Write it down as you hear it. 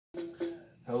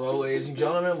Hello, ladies and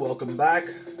gentlemen, welcome back.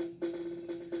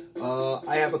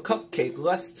 I have a cupcake.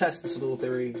 Let's test this little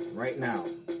theory right now.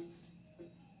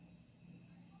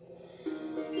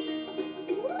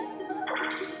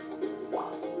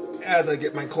 As I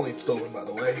get my coin stolen, by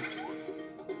the way.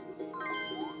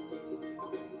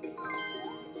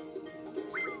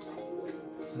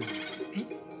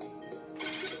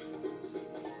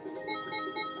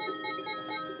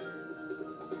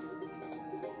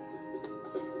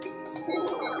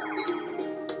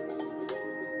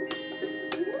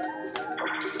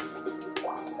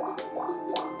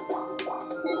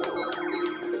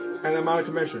 And I'm out of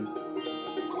commission.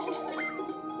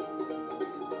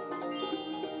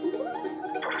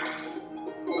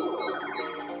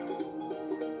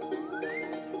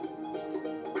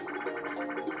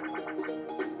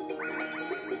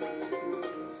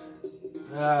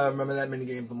 Remember that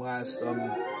minigame from last time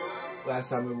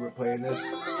we were playing this?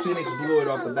 Phoenix blew it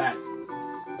off the bat.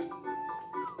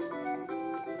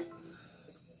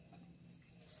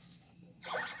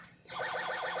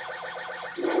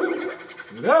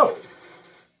 Go!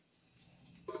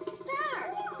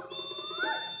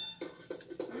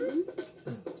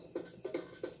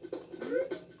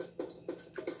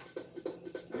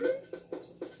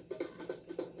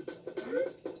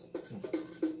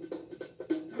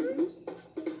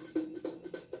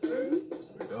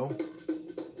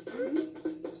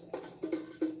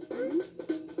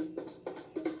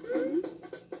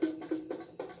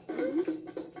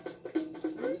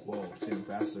 Whoa, it's getting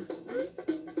faster.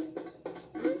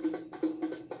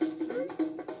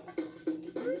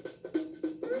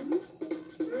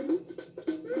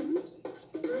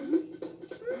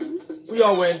 We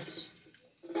all win.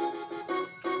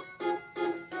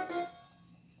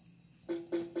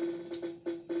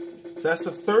 So that's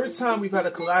the third time we've had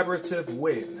a collaborative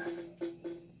win.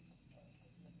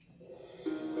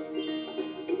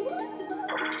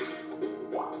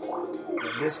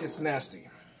 And this gets nasty.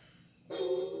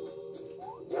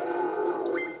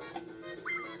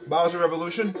 Bowser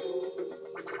Revolution.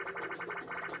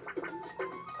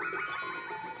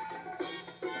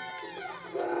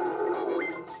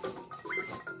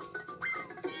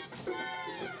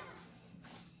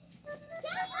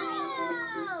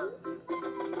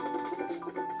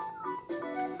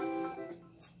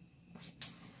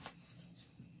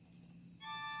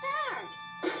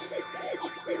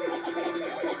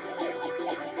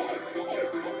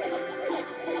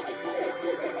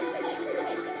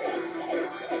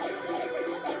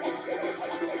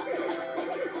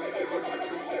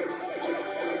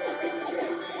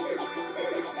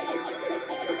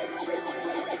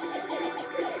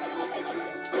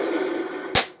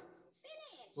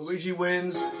 Luigi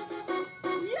wins,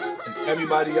 and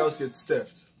everybody else gets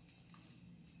stiffed.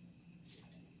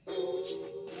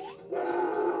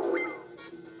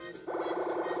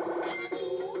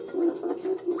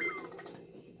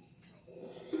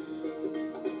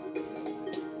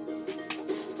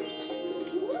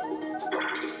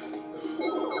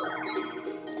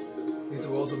 Need to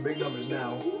roll some big numbers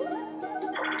now.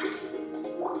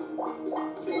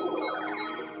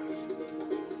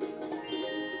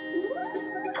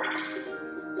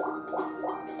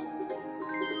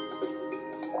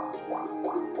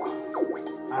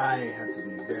 I have to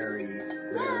be very,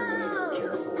 very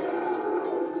careful.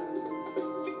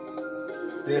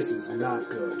 This is not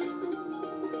good.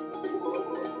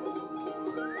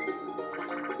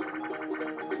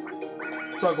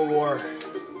 Tug of war.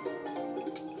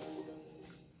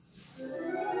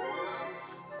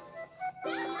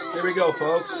 Here we go,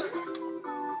 folks.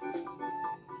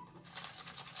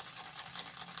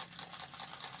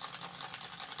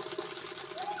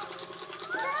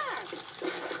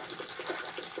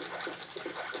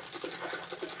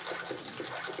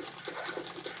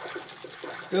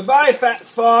 Goodbye, fat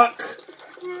fuck!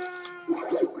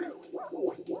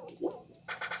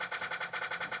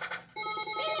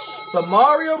 The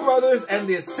Mario Brothers and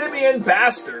the Simian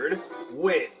Bastard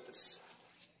wins.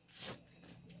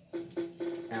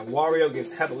 And Wario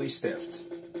gets heavily stiffed.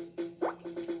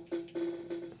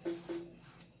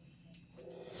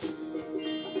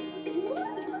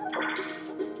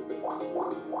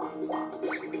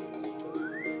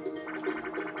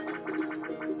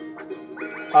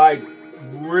 I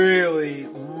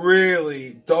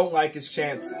really don't like his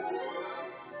chances.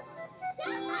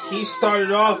 He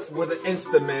started off with an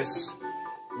insta-miss.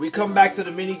 We come back to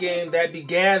the minigame that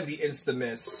began the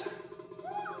insta-miss.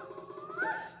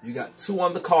 You got 2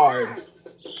 on the card.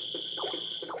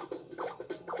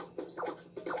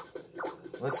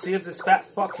 Let's see if this fat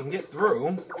fuck can get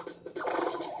through.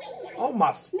 Oh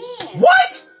my... Man.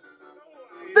 What?!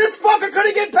 This fucker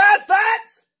couldn't get past that?!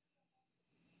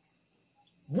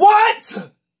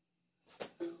 What?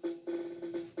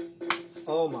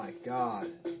 Oh my god.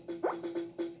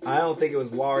 I don't think it was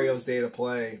Wario's day to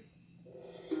play.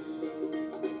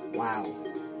 Wow.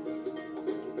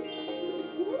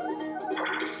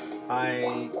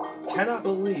 I cannot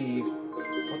believe...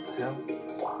 What the hell?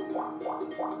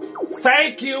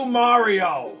 Thank you,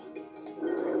 Mario!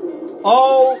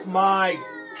 Oh my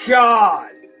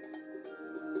god!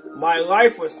 My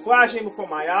life was flashing before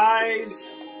my eyes.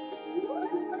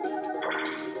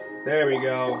 There we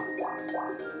go.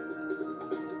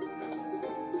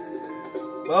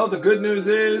 Well, the good news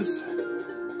is,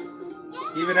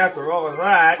 even after all of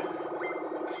that,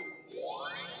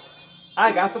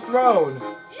 I got the throne.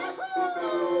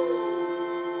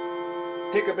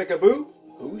 Hicka-bicka-boo,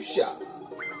 whoosha.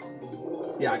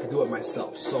 Yeah, I could do it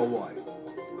myself, so what?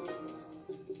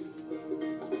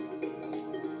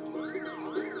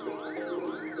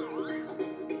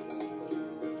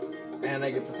 And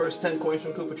I get the first 10 coins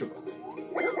from Koopa Troopa.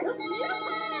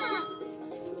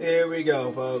 Here we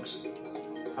go, folks.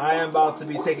 I am about to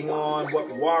be taking on what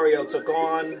Wario took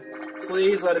on.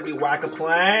 Please let it be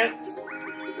Whack-A-Plant.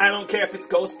 I don't care if it's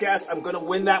Ghost Gas. I'm going to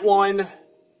win that one.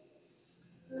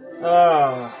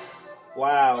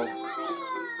 Wow.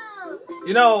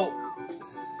 You know,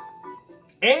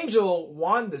 Angel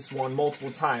won this one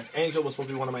multiple times. Angel was supposed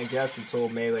to be one of my guests until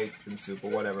Melee and Soup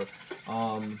or whatever.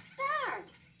 I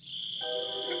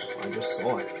just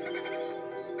saw it.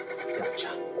 Gotcha.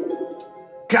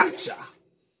 Gotcha!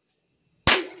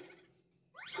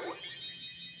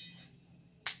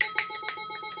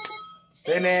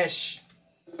 Finish!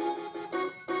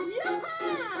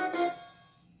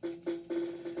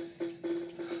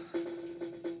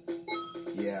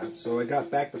 Yeah, so I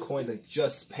got back the coins I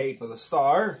just paid for the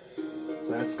star. So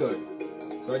that's good.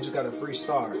 So I just got a free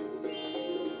star.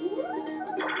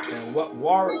 And what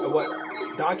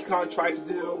Donkey Kong tried to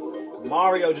do,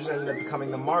 Mario just ended up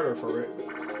becoming the martyr for it.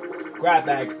 Grab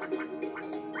bag.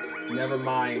 Never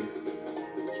mind.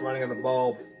 It's running out of the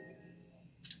bulb.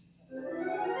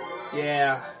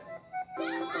 Yeah.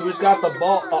 Who's got the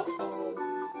ball? Uh-oh.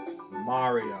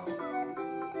 Mario.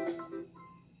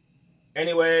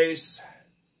 Anyways.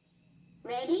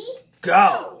 Ready?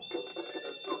 Go!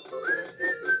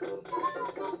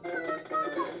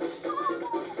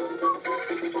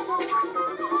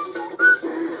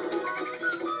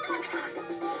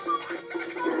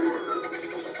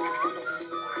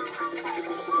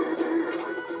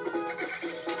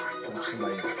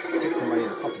 Kick somebody in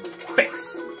the fucking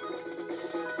face.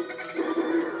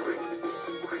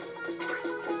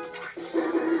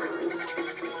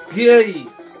 Yay!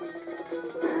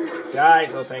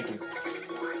 Guys, oh thank you.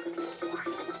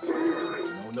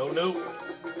 No.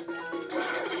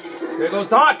 There goes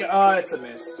Doc. It's a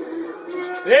miss.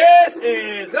 This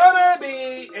is gonna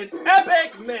be an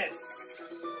epic miss.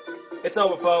 It's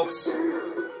over, folks.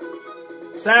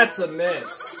 That's a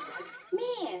miss.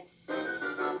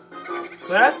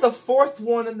 So that's the fourth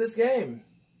one in this game.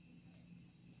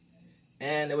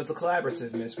 And it was a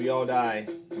collaborative miss. We all die.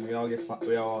 And we all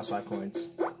lost 5 coins.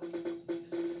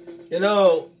 You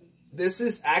know, this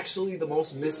is actually the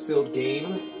most misfilled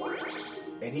game.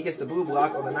 And he gets the blue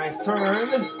block on the 9th turn.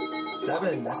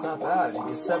 7, that's not bad. He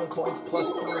gets 7 coins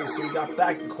plus 3. So he got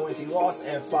back the coins he lost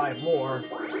and 5 more.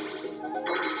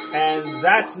 And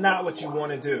that's not what you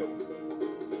want to do.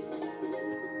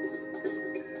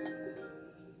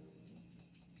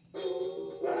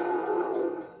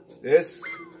 This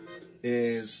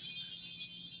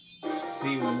is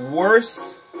the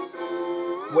worst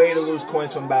way to lose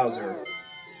coins from Bowser.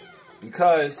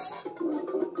 Because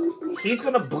he's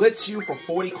going to blitz you for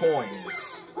 40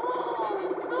 coins.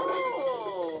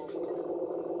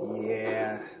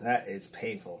 Yeah, that is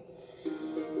painful.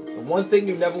 The one thing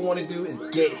you never want to do is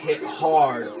get hit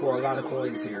hard for a lot of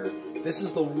coins here. This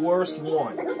is the worst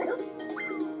one.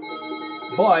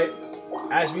 But,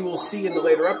 as we will see in the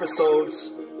later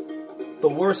episodes, the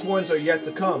worst ones are yet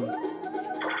to come.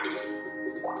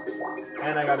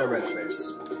 And I got a red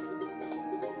space.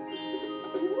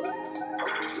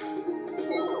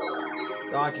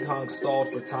 Donkey Kong stalled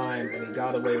for time and he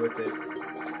got away with it.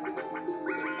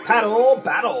 Paddle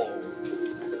battle!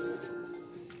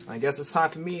 I guess it's time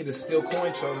for me to steal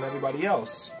coins from everybody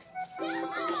else.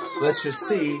 Let's just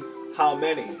see how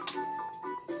many.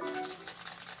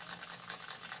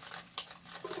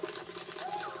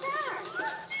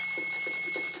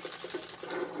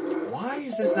 Why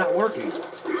is this not working?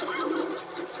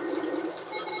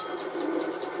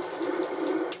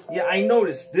 Yeah, I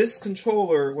noticed this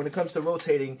controller, when it comes to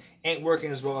rotating, ain't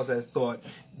working as well as I thought.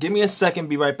 Give me a second,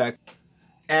 be right back.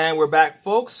 And we're back,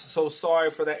 folks. So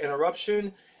sorry for that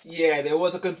interruption. Yeah, there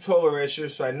was a controller issue,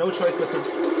 so I had no choice but to...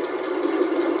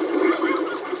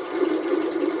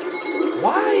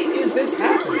 Why is this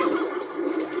happening?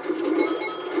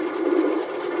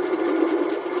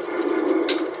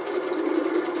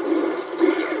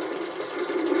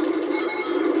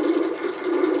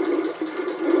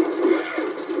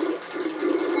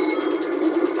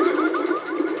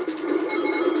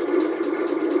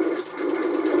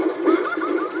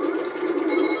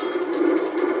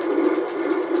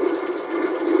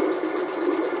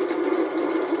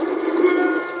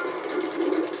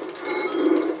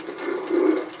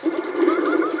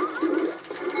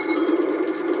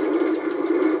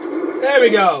 There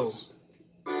we go.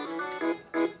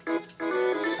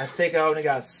 I think I only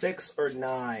got 6 or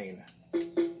 9.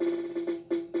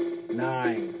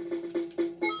 9.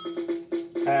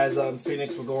 As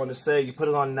Phoenix was going to say, you put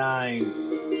it on 9.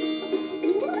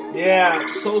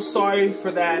 Yeah, so sorry for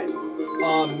that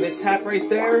mishap right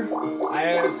there. I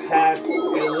have had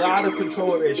a lot of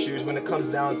controller issues when it comes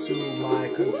down to my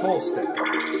control stick.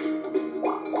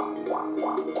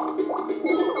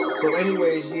 So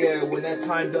anyways, yeah, when that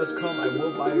time does come, I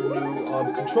will buy a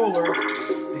new controller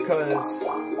because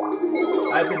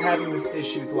I've been having this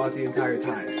issue throughout the entire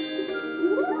time.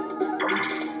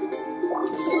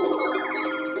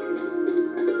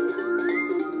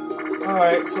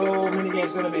 Alright, so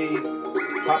minigame's gonna be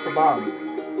Pop a Bomb.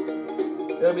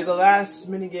 It'll be the last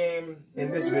minigame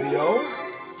in this video,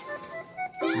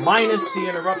 minus the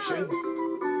interruption.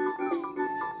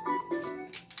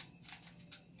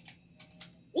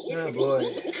 Oh boy.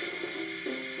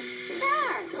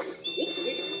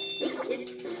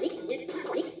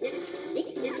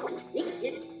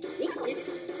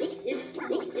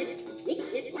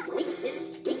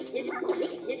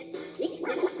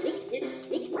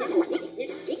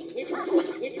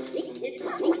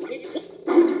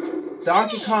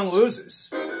 Donkey Kong loses.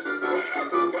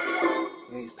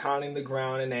 And he's pounding the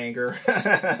ground in anger.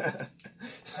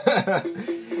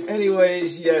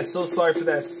 Anyways, yeah, so sorry for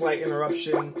that slight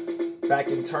interruption back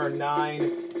in turn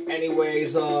 9.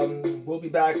 Anyways, we'll be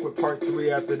back with part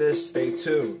 3 after this. Stay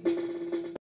tuned.